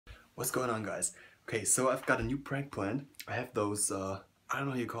What's going on, guys? Okay, so I've got a new prank planned. I have those, I don't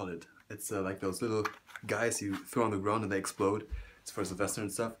know how you call it. It's like those little guys you throw on the ground and they explode. It's for Sylvester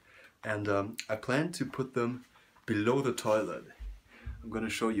and stuff. And I plan to put them below the toilet. I'm gonna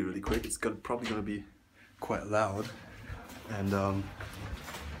show you really quick. It's probably gonna be quite loud. And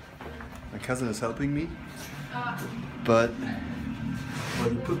my cousin is helping me. But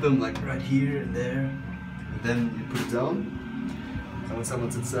well, you put them like right here and there, and then you put it down. And when someone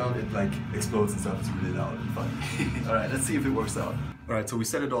sits down, it like explodes and stuff. It's really loud and funny. Alright, let's see if it works out. Alright, so we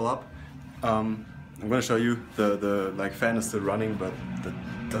set it all up. I'm gonna show you the like fan is still running, but that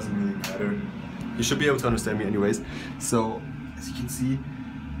doesn't really matter. You should be able to understand me anyways. So as you can see,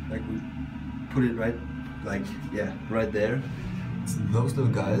 like we put it right, like yeah, right there. It's those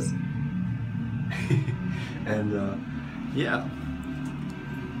little guys. And yeah,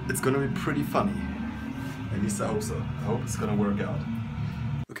 it's gonna be pretty funny. At least I hope so. I hope it's gonna work out.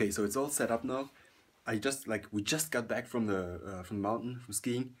 Okay, so it's all set up now. We just got back from the mountain, from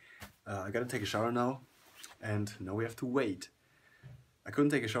skiing. I gotta take a shower now, and now we have to wait. I couldn't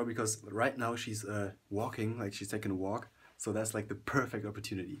take a shower because right now she's walking, like she's taking a walk. So that's like the perfect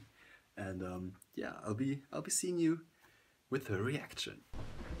opportunity. And yeah, I'll be seeing you with her reaction.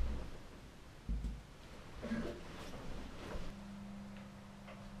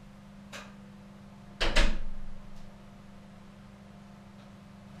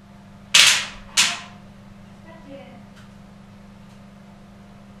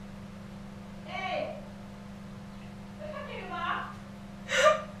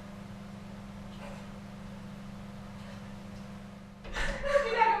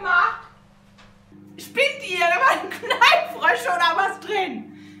 Spinnt ihr? Da war ein Knallfrosch oder was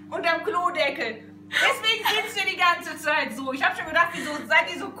drin? Unterm Klodeckel. Deswegen grinst ihr die ganze Zeit so. Ich hab schon gedacht, wieso seid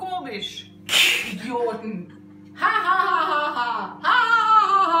ihr so komisch? Idioten. Ha ha ha ha ha. Ha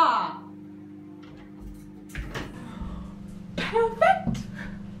ha ha ha. Perfekt.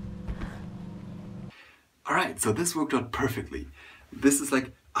 Alright, so this worked out perfectly. This is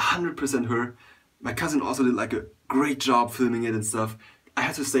like 100% her. My cousin also did like a great job filming it and stuff. I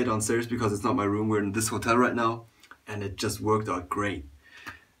had to stay downstairs because it's not my room. We're in this hotel right now, and it just worked out great.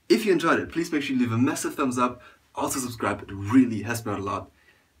 If you enjoyed it, please make sure you leave a massive thumbs up. Also subscribe, it really helps me out a lot.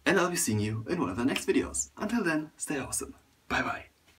 And I'll be seeing you in one of the next videos. Until then, stay awesome. Bye bye.